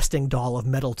Russian nesting doll of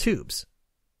metal tubes.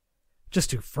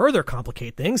 Just to further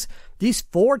complicate things, these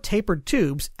 4 tapered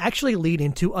tubes actually lead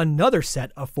into another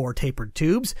set of 4 tapered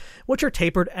tubes, which are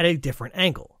tapered at a different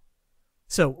angle.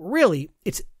 So really,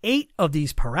 it's 8 of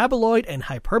these paraboloid and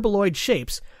hyperboloid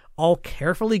shapes, all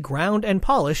carefully ground and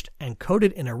polished and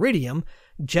coated in iridium,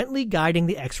 gently guiding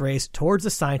the X-rays towards the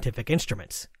scientific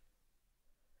instruments.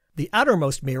 The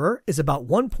outermost mirror is about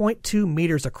 1.2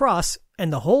 meters across,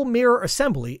 and the whole mirror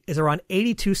assembly is around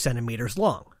 82 centimeters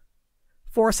long.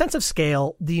 For a sense of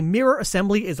scale, the mirror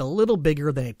assembly is a little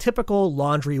bigger than a typical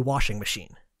laundry washing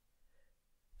machine.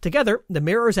 Together, the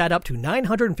mirrors add up to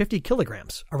 950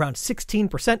 kilograms, around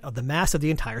 16% of the mass of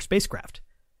the entire spacecraft.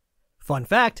 Fun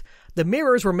fact, the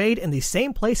mirrors were made in the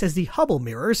same place as the Hubble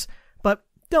mirrors, but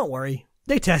don't worry,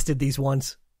 they tested these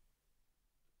ones.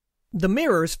 The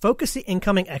mirrors focus the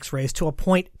incoming X-rays to a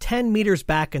point 10 meters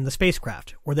back in the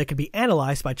spacecraft, where they could be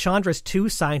analyzed by Chandra's 2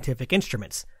 scientific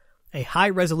instruments, a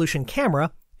high-resolution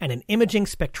camera and an imaging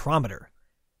spectrometer.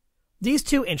 These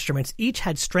two instruments each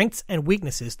had strengths and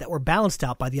weaknesses that were balanced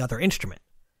out by the other instrument.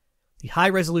 The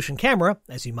high-resolution camera,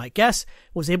 as you might guess,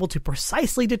 was able to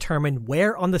precisely determine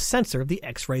where on the sensor the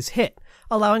X-rays hit,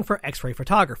 allowing for X-ray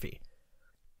photography.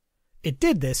 It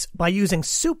did this by using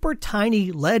super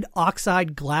tiny lead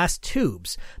oxide glass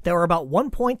tubes that were about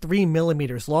 1.3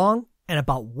 millimeters long and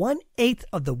about 1/8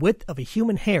 of the width of a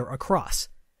human hair across.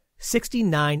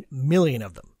 69 million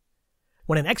of them.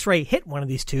 When an X-ray hit one of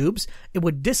these tubes, it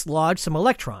would dislodge some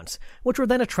electrons, which were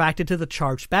then attracted to the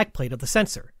charged backplate of the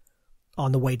sensor.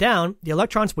 On the way down, the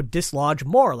electrons would dislodge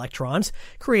more electrons,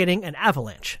 creating an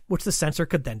avalanche, which the sensor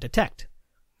could then detect.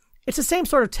 It's the same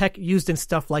sort of tech used in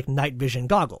stuff like night vision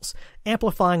goggles,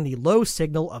 amplifying the low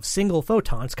signal of single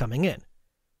photons coming in.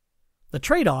 The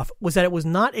trade-off was that it was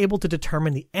not able to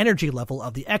determine the energy level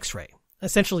of the X-ray,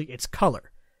 essentially its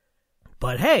color.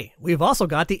 But hey, we've also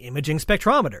got the imaging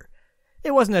spectrometer.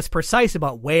 It wasn't as precise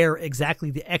about where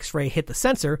exactly the X-ray hit the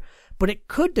sensor, but it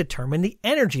could determine the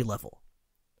energy level.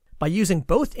 By using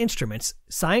both instruments,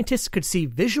 scientists could see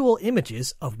visual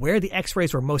images of where the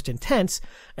X-rays were most intense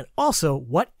and also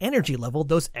what energy level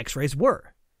those X-rays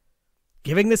were.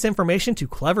 Giving this information to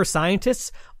clever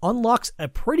scientists unlocks a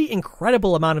pretty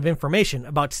incredible amount of information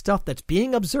about stuff that's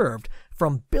being observed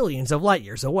from billions of light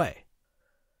years away.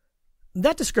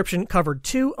 That description covered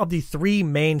 2 of the 3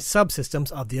 main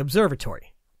subsystems of the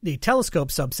observatory, the telescope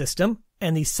subsystem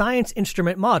and the science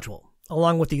instrument module,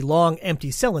 along with the long empty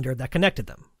cylinder that connected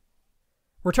them.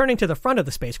 Returning to the front of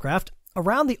the spacecraft,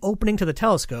 around the opening to the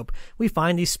telescope, we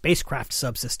find the spacecraft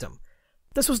subsystem.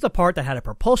 This was the part that had a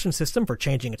propulsion system for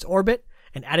changing its orbit,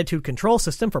 an attitude control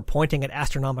system for pointing at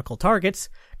astronomical targets,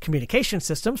 communication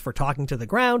systems for talking to the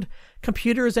ground,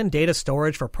 computers and data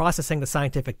storage for processing the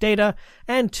scientific data,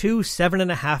 and 2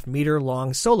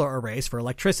 7.5-meter-long solar arrays for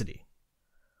electricity.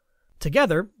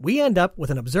 Together, we end up with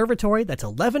an observatory that's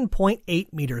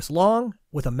 11.8 meters long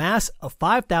with a mass of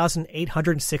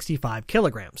 5,865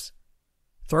 kilograms.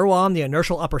 Throw on the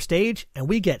inertial upper stage and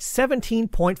we get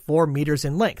 17.4 meters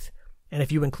in length, and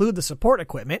if you include the support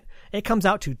equipment, it comes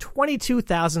out to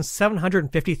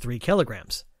 22,753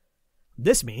 kilograms.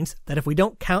 This means that if we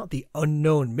don't count the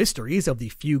unknown mysteries of the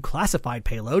few classified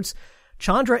payloads,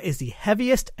 Chandra is the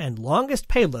heaviest and longest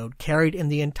payload carried in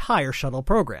the entire shuttle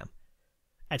program.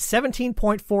 At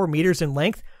 17.4 meters in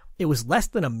length, it was less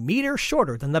than a meter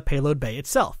shorter than the payload bay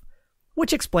itself,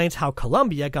 which explains how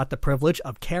Columbia got the privilege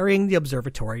of carrying the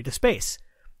observatory to space.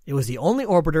 It was the only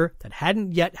orbiter that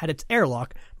hadn't yet had its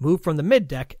airlock moved from the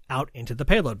middeck out into the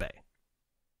payload bay.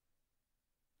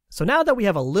 So now that we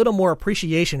have a little more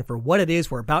appreciation for what it is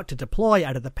we're about to deploy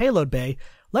out of the payload bay,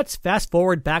 let's fast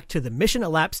forward back to the mission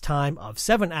elapsed time of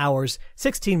 7 hours,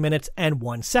 16 minutes, and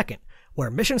 1 second, where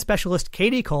mission specialist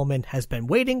Katie Coleman has been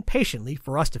waiting patiently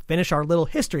for us to finish our little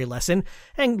history lesson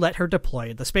and let her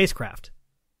deploy the spacecraft.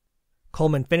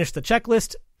 Coleman finished the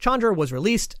checklist, Chandra was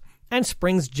released, and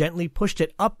Springs gently pushed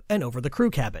it up and over the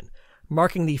crew cabin,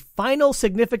 marking the final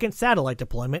significant satellite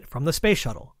deployment from the space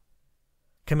shuttle.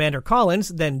 Commander Collins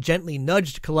then gently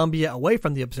nudged Columbia away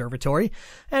from the observatory,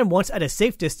 and once at a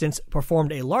safe distance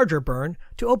performed a larger burn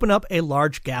to open up a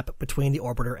large gap between the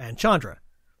orbiter and Chandra.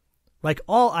 Like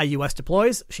all IUS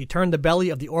deploys, she turned the belly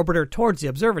of the orbiter towards the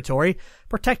observatory,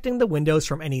 protecting the windows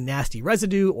from any nasty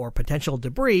residue or potential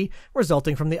debris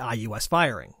resulting from the IUS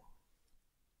firing.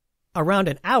 Around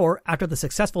an hour after the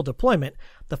successful deployment,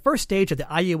 the first stage of the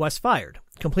IUS fired,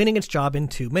 completing its job in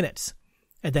 2 minutes.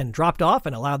 It then dropped off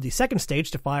and allowed the second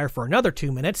stage to fire for another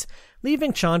 2 minutes,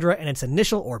 leaving Chandra in its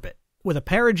initial orbit, with a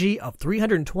perigee of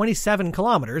 327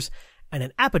 kilometers and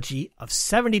an apogee of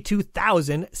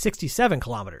 72,067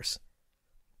 kilometers.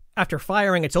 After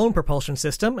firing its own propulsion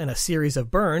system and a series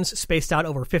of burns spaced out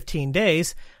over 15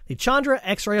 days, the Chandra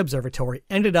X-ray Observatory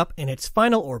ended up in its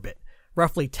final orbit,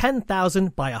 roughly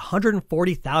 10,000 by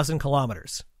 140,000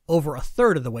 kilometers, over a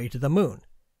third of the way to the moon.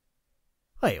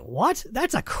 Wait, what?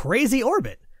 That's a crazy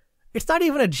orbit! It's not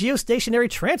even a geostationary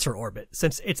transfer orbit,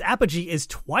 since its apogee is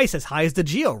twice as high as the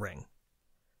geo ring.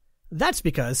 That's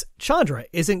because Chandra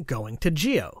isn't going to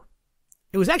geo.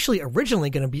 It was actually originally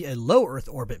going to be a low Earth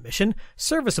orbit mission,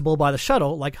 serviceable by the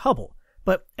shuttle like Hubble,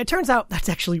 but it turns out that's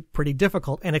actually pretty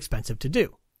difficult and expensive to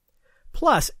do.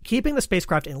 Plus, keeping the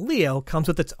spacecraft in LEO comes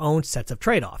with its own sets of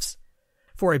trade-offs.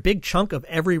 For a big chunk of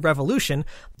every revolution,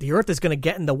 the Earth is going to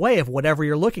get in the way of whatever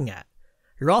you're looking at.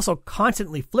 You're also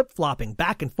constantly flip-flopping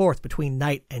back and forth between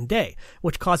night and day,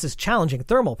 which causes challenging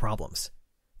thermal problems.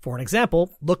 For an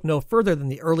example, look no further than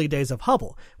the early days of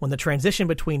Hubble, when the transition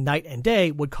between night and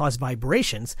day would cause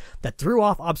vibrations that threw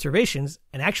off observations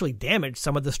and actually damaged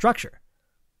some of the structure.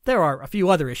 There are a few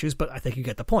other issues, but I think you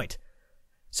get the point.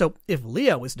 So if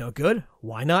LEO is no good,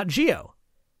 why not GEO?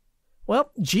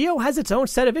 Well, GEO has its own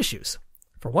set of issues.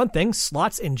 For one thing,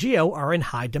 slots in GEO are in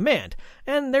high demand,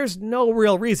 and there's no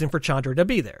real reason for Chandra to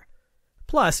be there.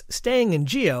 Plus, staying in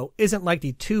GEO isn't like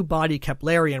the two-body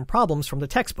Keplerian problems from the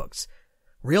textbooks.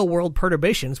 Real-world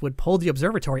perturbations would pull the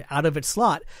observatory out of its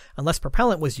slot unless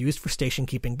propellant was used for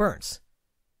station-keeping burns.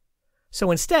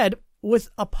 So instead, with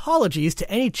apologies to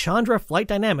any Chandra flight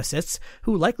dynamicists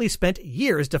who likely spent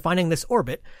years defining this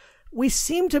orbit, we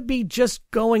seem to be just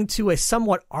going to a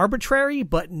somewhat arbitrary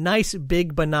but nice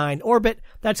big benign orbit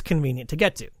that's convenient to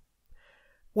get to.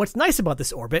 What's nice about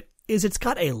this orbit is it's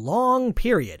got a long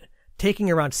period, taking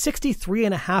around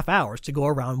 63.5 hours to go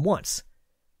around once.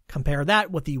 Compare that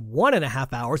with the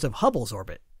 1.5 hours of Hubble's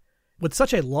orbit. With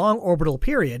such a long orbital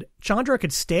period, Chandra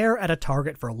could stare at a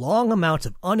target for long amounts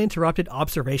of uninterrupted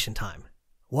observation time.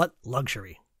 What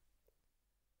luxury.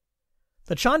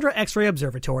 The Chandra X-ray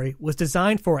Observatory was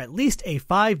designed for at least a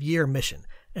 5-year mission,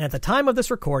 and at the time of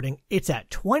this recording, it's at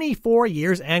 24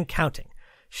 years and counting,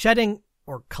 shedding,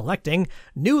 or collecting,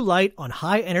 new light on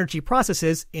high-energy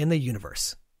processes in the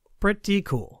universe. Pretty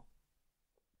cool.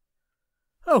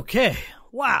 Okay,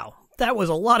 wow, that was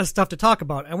a lot of stuff to talk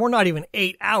about, and we're not even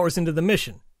 8 hours into the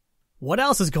mission. What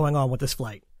else is going on with this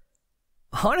flight?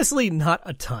 Honestly, not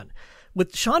a ton.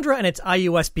 With Chandra and its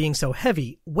IUS being so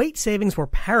heavy, weight savings were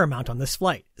paramount on this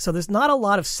flight, so there's not a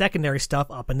lot of secondary stuff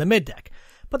up in the middeck,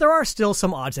 but there are still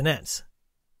some odds and ends.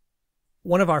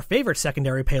 One of our favorite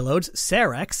secondary payloads,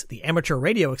 SAREX, the amateur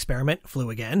radio experiment, flew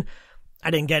again.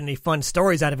 I didn't get any fun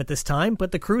stories out of it this time,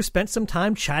 but the crew spent some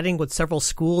time chatting with several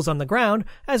schools on the ground,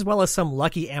 as well as some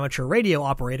lucky amateur radio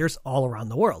operators all around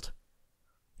the world.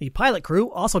 The pilot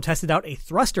crew also tested out a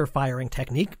thruster firing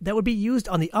technique that would be used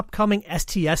on the upcoming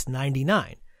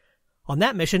STS-93. On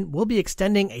that mission, we'll be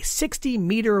extending a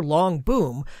 60-meter long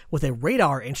boom with a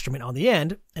radar instrument on the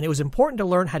end, and it was important to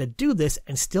learn how to do this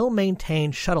and still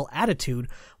maintain shuttle attitude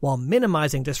while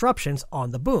minimizing disruptions on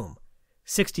the boom.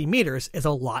 60 meters is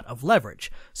a lot of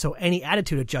leverage, so any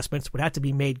attitude adjustments would have to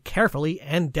be made carefully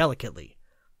and delicately.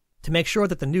 To make sure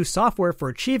that the new software for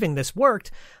achieving this worked,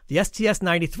 the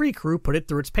STS-93 crew put it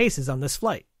through its paces on this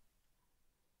flight.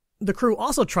 The crew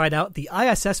also tried out the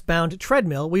ISS-bound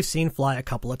treadmill we've seen fly a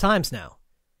couple of times now.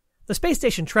 The space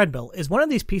station treadmill is one of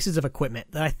these pieces of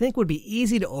equipment that I think would be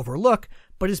easy to overlook,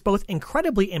 but is both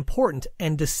incredibly important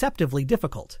and deceptively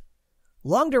difficult.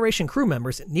 Long-duration crew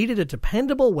members needed a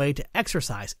dependable way to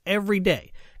exercise every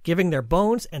day, giving their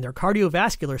bones and their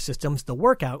cardiovascular systems the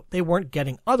workout they weren't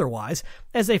getting otherwise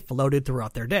as they floated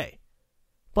throughout their day.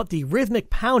 But the rhythmic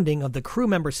pounding of the crew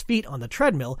members' feet on the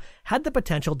treadmill had the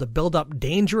potential to build up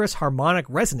dangerous harmonic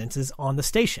resonances on the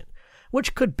station,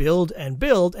 which could build and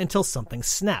build until something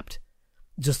snapped.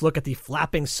 Just look at the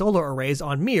flapping solar arrays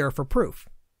on Mir for proof.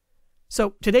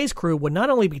 So today's crew would not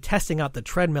only be testing out the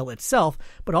treadmill itself,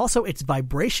 but also its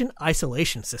vibration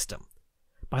isolation system.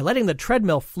 By letting the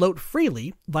treadmill float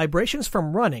freely, vibrations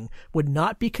from running would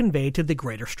not be conveyed to the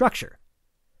greater structure.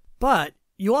 But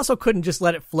you also couldn't just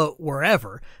let it float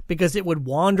wherever, because it would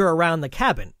wander around the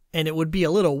cabin, and it would be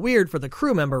a little weird for the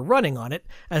crew member running on it,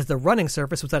 as the running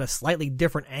surface was at a slightly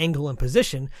different angle and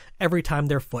position every time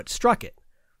their foot struck it.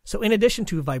 So in addition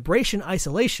to vibration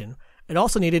isolation, it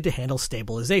also needed to handle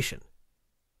stabilization.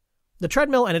 The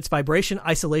treadmill and its vibration,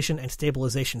 isolation, and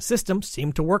stabilization system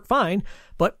seemed to work fine,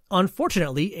 but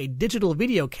unfortunately, a digital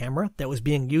video camera that was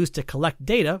being used to collect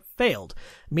data failed,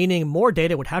 meaning more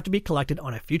data would have to be collected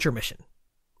on a future mission.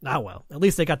 Ah well, at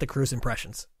least they got the crew's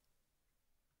impressions.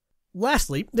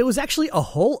 Lastly, there was actually a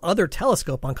whole other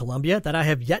telescope on Columbia that I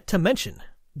have yet to mention.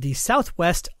 The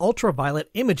Southwest Ultraviolet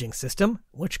Imaging System,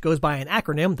 which goes by an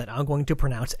acronym that I'm going to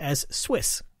pronounce as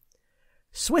SWIS.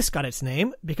 SWIS got its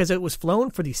name because it was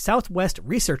flown for the Southwest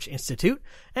Research Institute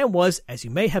and was, as you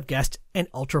may have guessed, an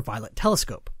ultraviolet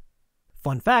telescope.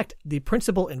 Fun fact, the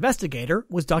principal investigator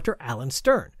was Dr. Alan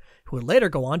Stern, who would later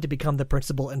go on to become the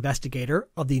principal investigator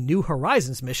of the New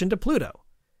Horizons mission to Pluto.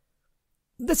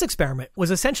 This experiment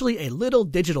was essentially a little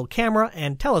digital camera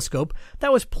and telescope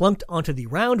that was plunked onto the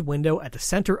round window at the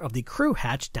center of the crew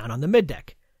hatch down on the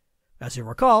middeck. As you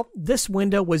recall, this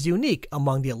window was unique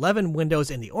among the 11 windows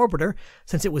in the orbiter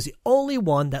since it was the only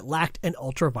one that lacked an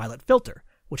ultraviolet filter,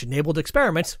 which enabled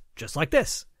experiments just like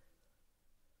this.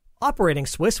 Operating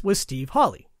SWIS was Steve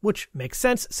Hawley, which makes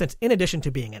sense since in addition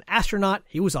to being an astronaut,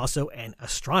 he was also an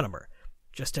astronomer.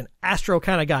 Just an astro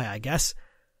kind of guy, I guess.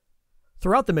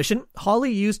 Throughout the mission,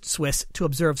 Hawley used SWIS to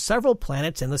observe several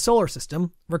planets in the solar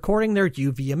system, recording their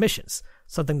UV emissions,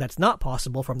 something that's not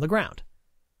possible from the ground.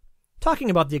 Talking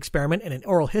about the experiment in an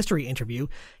oral history interview,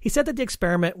 he said that the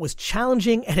experiment was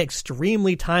challenging and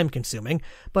extremely time-consuming,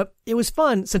 but it was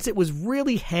fun since it was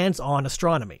really hands-on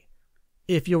astronomy.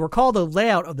 If you'll recall the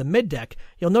layout of the middeck,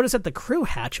 you'll notice that the crew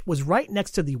hatch was right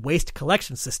next to the waste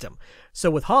collection system.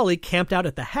 So with Hawley camped out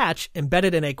at the hatch,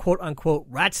 embedded in a quote-unquote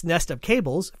rat's nest of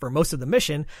cables for most of the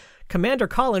mission, Commander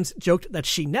Collins joked that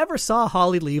she never saw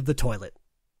Hawley leave the toilet.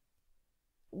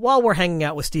 While we're hanging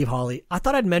out with Steve Hawley, I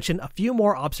thought I'd mention a few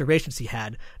more observations he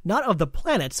had, not of the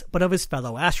planets, but of his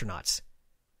fellow astronauts.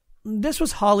 This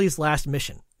was Hawley's last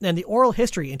mission, and the oral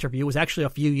history interview was actually a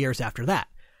few years after that.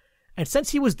 And since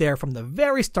he was there from the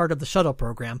very start of the shuttle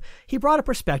program, he brought a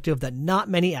perspective that not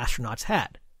many astronauts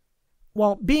had.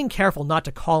 While being careful not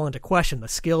to call into question the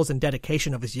skills and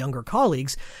dedication of his younger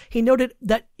colleagues, he noted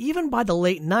that even by the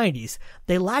late 90s,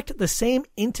 they lacked the same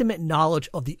intimate knowledge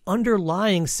of the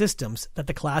underlying systems that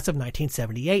the class of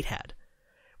 1978 had.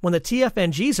 When the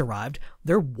TFNGs arrived,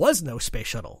 there was no space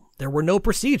shuttle. There were no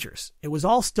procedures. It was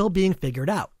all still being figured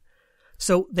out.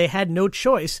 So they had no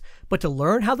choice but to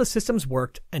learn how the systems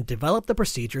worked and develop the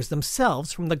procedures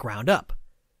themselves from the ground up.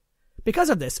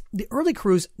 Because of this, the early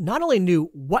crews not only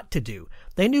knew what to do,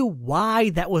 they knew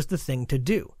why that was the thing to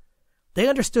do. They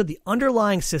understood the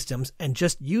underlying systems and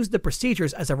just used the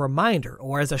procedures as a reminder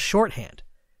or as a shorthand.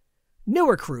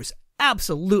 Newer crews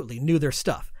absolutely knew their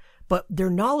stuff, but their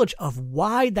knowledge of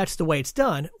why that's the way it's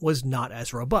done was not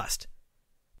as robust.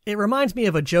 It reminds me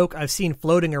of a joke I've seen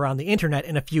floating around the internet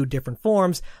in a few different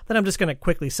forms that I'm just going to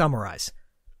quickly summarize.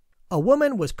 A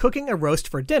woman was cooking a roast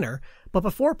for dinner, but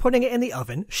before putting it in the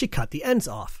oven, she cut the ends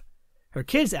off. Her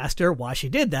kids asked her why she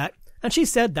did that, and she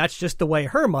said that's just the way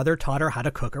her mother taught her how to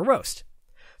cook a roast.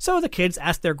 So the kids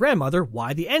asked their grandmother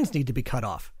why the ends need to be cut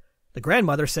off. The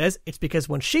grandmother says it's because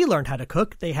when she learned how to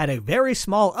cook, they had a very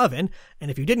small oven,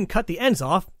 and if you didn't cut the ends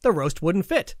off, the roast wouldn't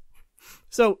fit.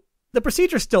 So the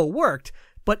procedure still worked,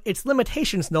 but its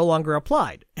limitations no longer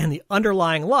applied, and the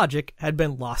underlying logic had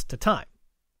been lost to time.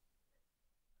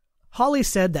 Hawley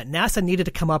said that NASA needed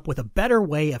to come up with a better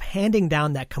way of handing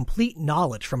down that complete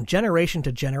knowledge from generation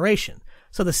to generation,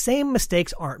 so the same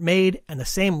mistakes aren't made and the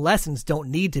same lessons don't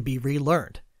need to be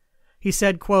relearned. He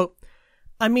said, quote,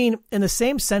 "I mean, in the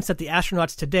same sense that the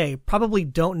astronauts today probably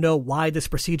don't know why this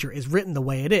procedure is written the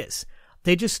way it is.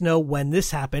 They just know when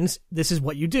this happens, this is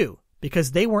what you do,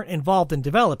 because they weren't involved in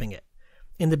developing it.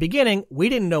 In the beginning, we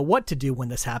didn't know what to do when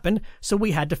this happened, so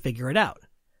we had to figure it out.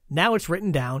 Now it's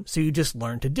written down, so you just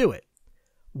learn to do it.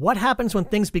 What happens when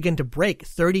things begin to break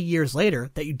 30 years later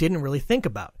that you didn't really think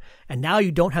about, and now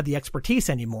you don't have the expertise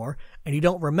anymore, and you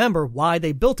don't remember why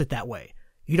they built it that way?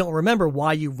 You don't remember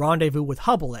why you rendezvous with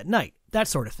Hubble at night, that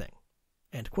sort of thing."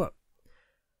 End quote.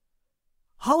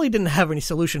 Hawley didn't have any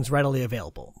solutions readily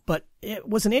available, but it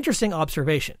was an interesting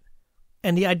observation.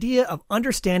 And the idea of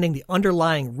understanding the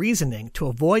underlying reasoning to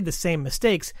avoid the same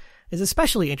mistakes is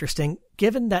especially interesting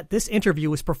given that this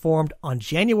interview was performed on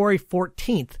January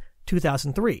 14th,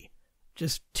 2003,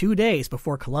 just 2 days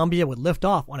before Columbia would lift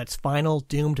off on its final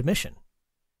doomed mission.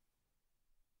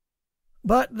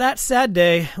 But that sad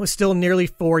day was still nearly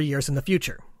 4 years in the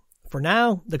future. For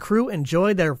now, the crew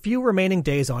enjoyed their few remaining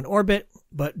days on orbit,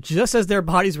 but just as their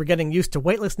bodies were getting used to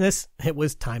weightlessness, it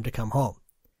was time to come home.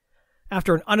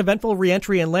 After an uneventful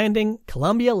re-entry and landing,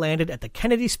 Columbia landed at the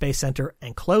Kennedy Space Center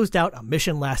and closed out a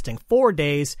mission lasting 4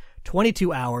 days,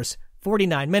 22 hours,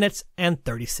 49 minutes, and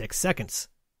 36 seconds.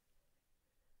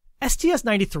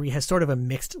 STS-93 has sort of a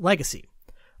mixed legacy.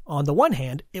 On the one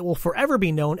hand, it will forever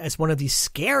be known as one of the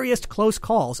scariest close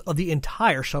calls of the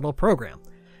entire shuttle program,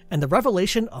 and the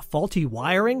revelation of faulty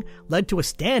wiring led to a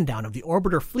stand-down of the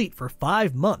orbiter fleet for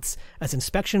 5 months as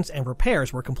inspections and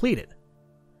repairs were completed.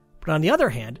 But on the other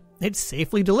hand, it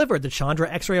safely delivered the Chandra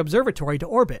X-ray Observatory to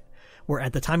orbit, where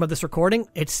at the time of this recording,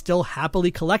 it's still happily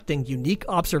collecting unique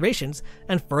observations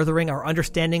and furthering our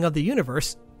understanding of the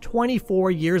universe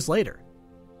 24 years later.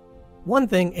 One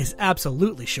thing is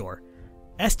absolutely sure.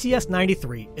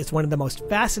 STS-93 is one of the most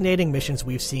fascinating missions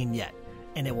we've seen yet,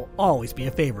 and it will always be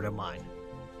a favorite of mine.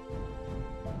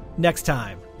 Next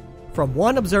time, from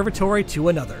one observatory to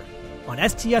another, on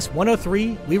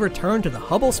STS-103 we return to the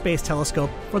Hubble Space Telescope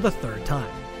for the 3rd time.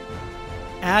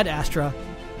 Ad Astra,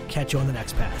 catch you on the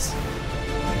next pass.